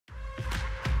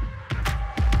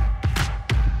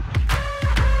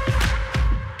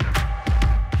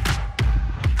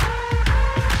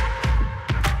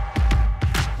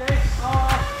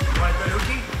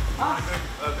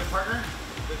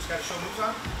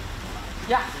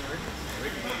Yeah.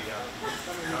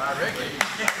 Ricky.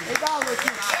 Hey, down, Ricky.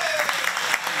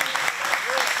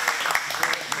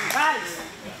 Guys,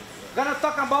 gonna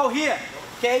talk about here,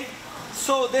 okay?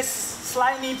 So this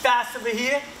sliding pass over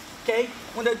here, okay?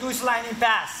 When they do sliding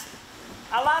pass,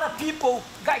 a lot of people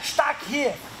got stuck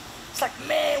here. It's like,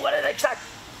 man, what did I stuck?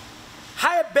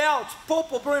 Higher belts,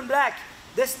 purple, blue, and black.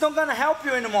 This is not gonna help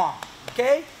you anymore,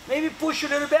 okay? Maybe push a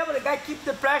little bit, but the guy keep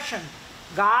the pressure.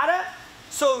 Got it?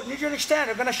 So need you understand.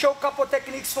 I'm gonna show a couple of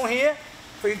techniques from here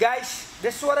for you guys.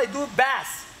 This is what I do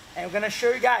best, and I'm gonna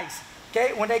show you guys.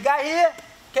 Okay, when I got here,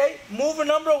 okay, move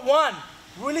number one,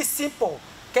 really simple.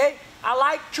 Okay, I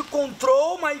like to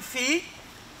control my feet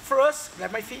first.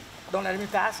 Grab my feet. Don't let me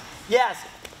pass. Yes,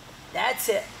 that's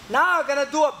it. Now I'm gonna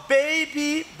do a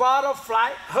baby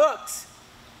butterfly hooks.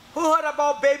 Who heard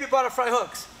about baby butterfly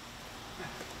hooks?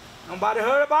 Nobody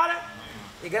heard about it?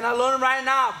 You're gonna learn right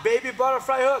now, baby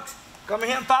butterfly hooks. Come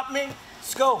here on top of me,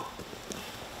 let's go.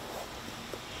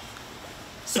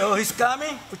 So he's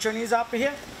coming, put your knees up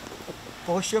here,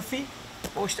 post your feet,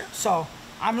 post it. So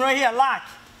I'm right here, lock.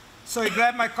 So you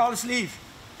grab my collar sleeve.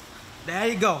 There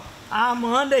you go. I'm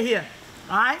under here,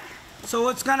 all right? So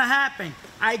what's gonna happen?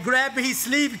 I grab his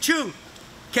sleeve too,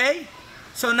 okay?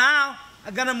 So now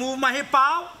I'm gonna move my hip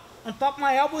out, on top of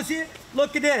my elbows here.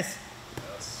 Look at this.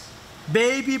 Yes.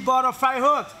 Baby butterfly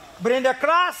hook. Bring it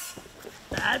across.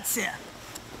 That's it.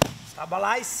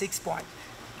 Stabilize, 6 points.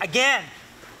 Again,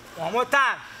 one more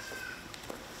time.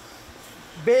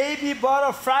 Baby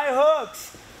butterfly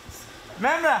hooks.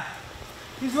 Remember,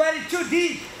 he's already too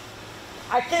deep.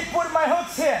 I can't put my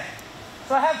hooks here.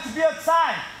 So I have to be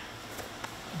outside.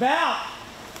 Belt,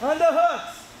 under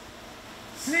hooks.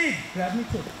 Sleeve, grab me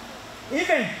too.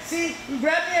 Even, see, he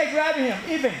grabbed me, I grab him,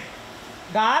 even.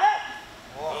 Got it?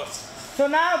 Yes. So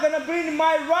now I'm gonna bring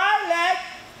my right leg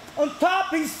on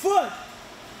top of his foot.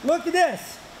 Look at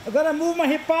this. I'm gonna move my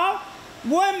hip out.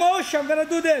 One motion, I'm gonna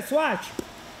do this, watch.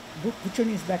 Put your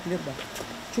knees back a little bit.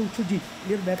 Too deep, a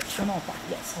little bit. Come on,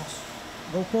 yes.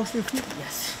 Go post your feet,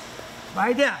 yes.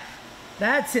 Right there,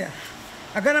 that's it.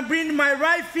 I'm gonna bring my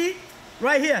right feet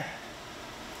right here.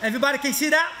 Everybody can see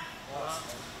that?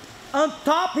 On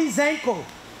top his ankle.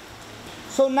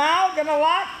 So now I'm gonna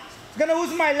lock, I'm gonna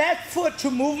use my left foot to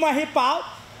move my hip out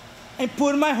and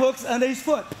put my hooks under his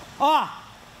foot. Oh,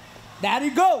 there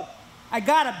you go. I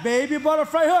got a baby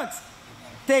butterfly hooks.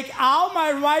 Take out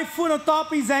my right foot on top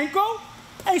of his ankle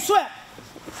and sweep.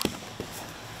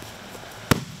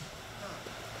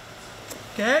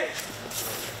 Okay?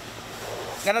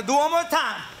 Gonna do one more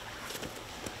time.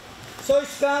 So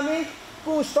it's coming,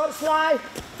 push, start slide.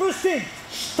 First thing,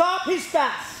 stop his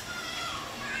pass.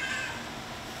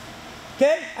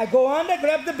 Okay, I go under,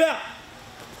 grab the belt.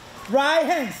 Right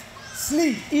hands,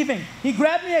 sleeve, even. He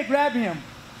grabbed me, I grab him.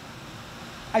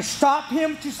 I stop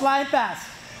him to slide and pass.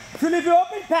 If you leave it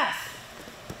open, pass.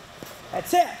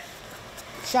 That's it.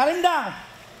 Shut him down.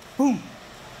 Boom.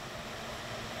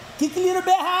 Kick a little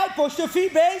bit high, post your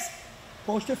feet, base.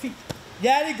 Post your feet.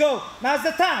 There you go. Now's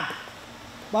the time.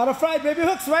 Butterfly baby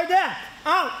hooks right there.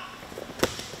 Out.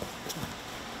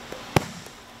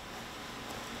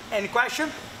 Any question?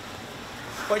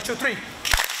 1, 2, 3.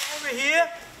 Over here.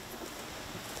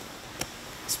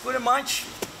 It's pretty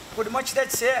much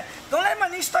that's it. Don't let my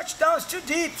knees touch down. It's too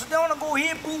deep. So they want to go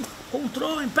here, boom,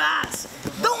 control and pass.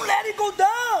 Don't let it go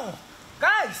down.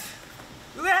 Guys,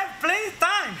 we have plenty of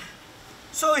time.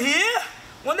 So here,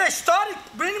 when I started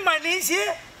bringing my knees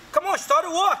here, come on, start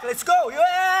to walk. Let's go.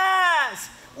 Yes.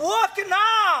 Walk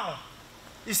now.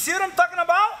 You see what I'm talking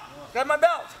about? Grab my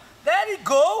belt. There you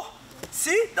go.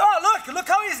 See? Oh, look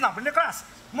how he is now. Bring it across.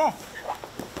 Come on.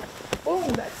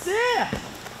 Boom, that's it.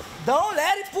 Don't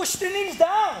let it push the knees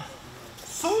down. As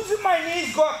soon as my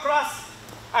knees go across,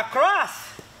 as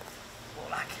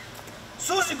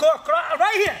soon as you go across,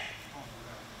 right here,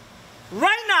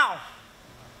 right now,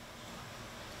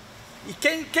 you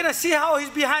can see how he's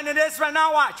behind this right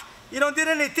now, watch. You don't do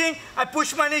anything, I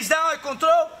push my knees down, I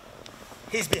control,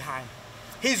 he's behind.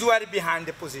 He's already behind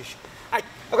the position. I'm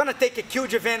gonna take a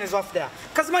huge advantage of that,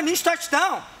 because my knees touch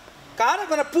down. I'm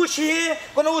gonna push here,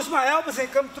 gonna use my elbows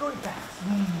and come through and pass.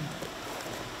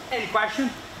 Any question?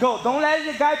 Go. Don't let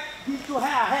the guy beat your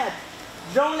head.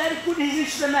 Don't let him put his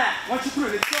inch to the mat. 1, 2, 3.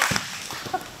 Let's go.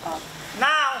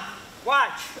 Now,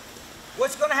 watch.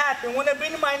 What's going to happen? When I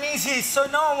bring my knees here, so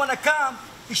now I want to come,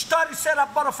 start to set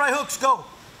up butterfly hooks. Go.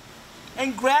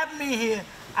 And grab me here.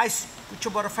 I put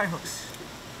your butterfly hooks.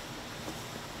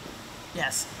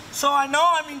 Yes. So I know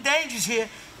I'm in danger here.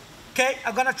 Okay,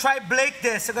 I'm going to try break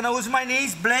this. I'm going to use my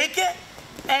knees, break it.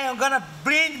 And I'm going to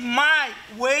bring my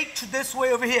weight to this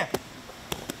way over here.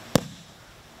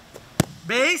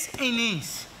 base and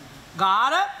knees.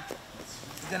 Got it?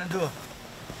 We're gonna do it.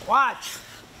 Watch.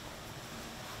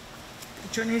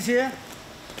 Put your knees here.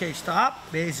 Okay, stop.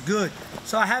 Base, good.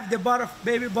 So I have the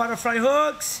baby butterfly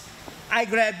hooks. I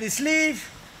grab the sleeve.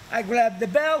 I grab the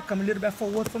belt. Come a little bit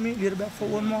forward for me. A little bit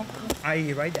forward more.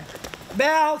 Aye, right there.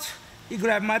 Belt. He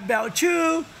grab my belt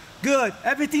too. Good.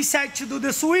 Everything set to do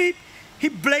the sweep. He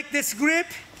break this grip.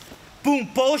 Boom,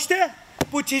 poster.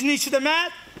 Put his knees to the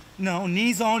mat. No,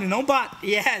 knees only, no butt.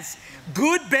 Yes.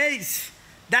 Good base.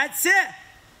 That's it.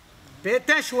 Pay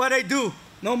attention what I do.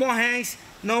 No more hands,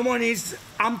 no more knees.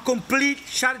 I'm complete,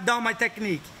 shut down my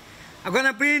technique. I'm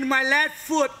gonna bring my left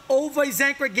foot over his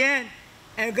ankle again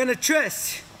and I'm gonna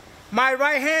twist. My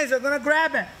right hands are gonna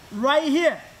grab it right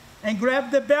here and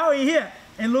grab the belt in here.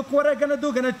 And look what I'm gonna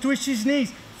do. Gonna twist his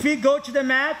knees. Feet go to the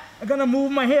mat. I'm gonna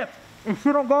move my hip. If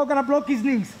you don't go, I'm gonna block his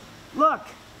knees. Look.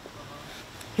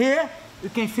 Here, you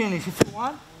can finish if you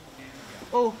want.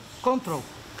 Oh, control.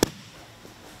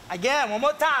 Again, one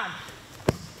more time.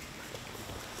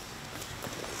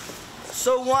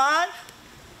 So 1,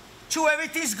 2,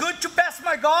 everything's good to pass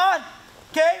my guard.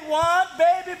 Okay, 1,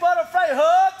 baby butterfly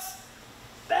hooks.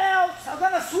 Belts, I'm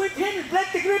gonna sweep him,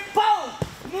 break the grip, boom.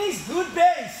 Knees, good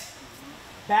base.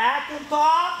 Back on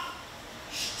top,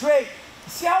 straight.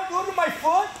 See how good with my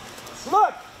foot?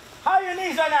 Look, how are your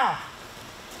knees right now?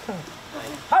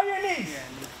 How are your knees?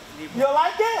 You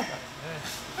like it?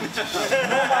 Nobody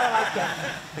like that.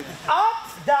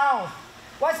 Up, down.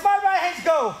 Where's my right hands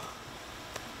go?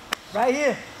 Right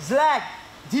here, slag,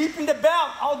 deep in the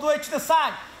belt, all the way to the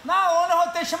side. Now I want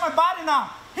to rotation my body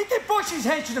now. He can push his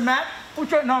hands to the mat. Put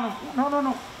your, no.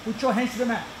 Put your hands to the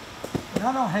mat.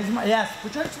 No, hands to the mat. Yes,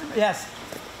 put your hands to the mat. Yes.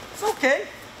 It's okay.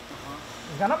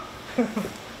 It's gonna,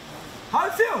 how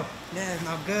you feel? Yeah, it's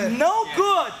not good. No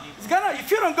good. It's gonna, if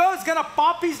you don't go, it's gonna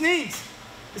pop his knees.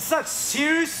 It's a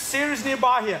serious knee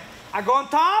bar here. I go on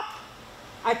top,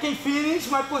 I can finish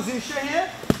my position here,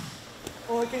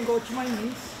 or I can go to my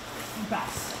knees and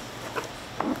pass.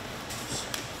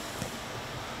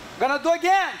 Gonna do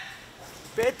again.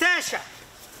 Pay attention.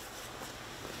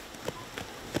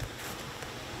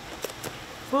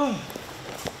 Boom.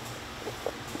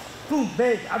 Boom,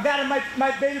 baby. I got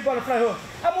my baby butterfly hook.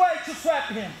 I'm ready to swap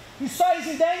him. He saw he's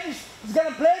in danger, he's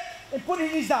gonna break and put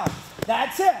his knees down.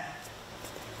 That's it.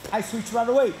 I switch right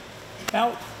away.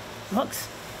 Belt, hooks.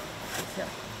 Yeah.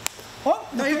 Oh,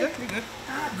 No, you're good. You're good.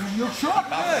 You're sure? That's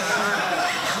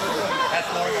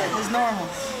normal. It's normal.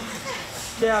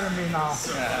 Scared of me now.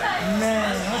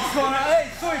 Man, what's going on? Hey,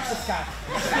 switch this guy.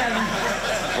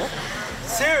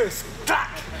 Serious.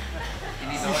 Clack.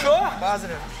 You sure?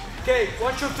 Positive. Okay,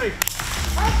 1, 2, 3.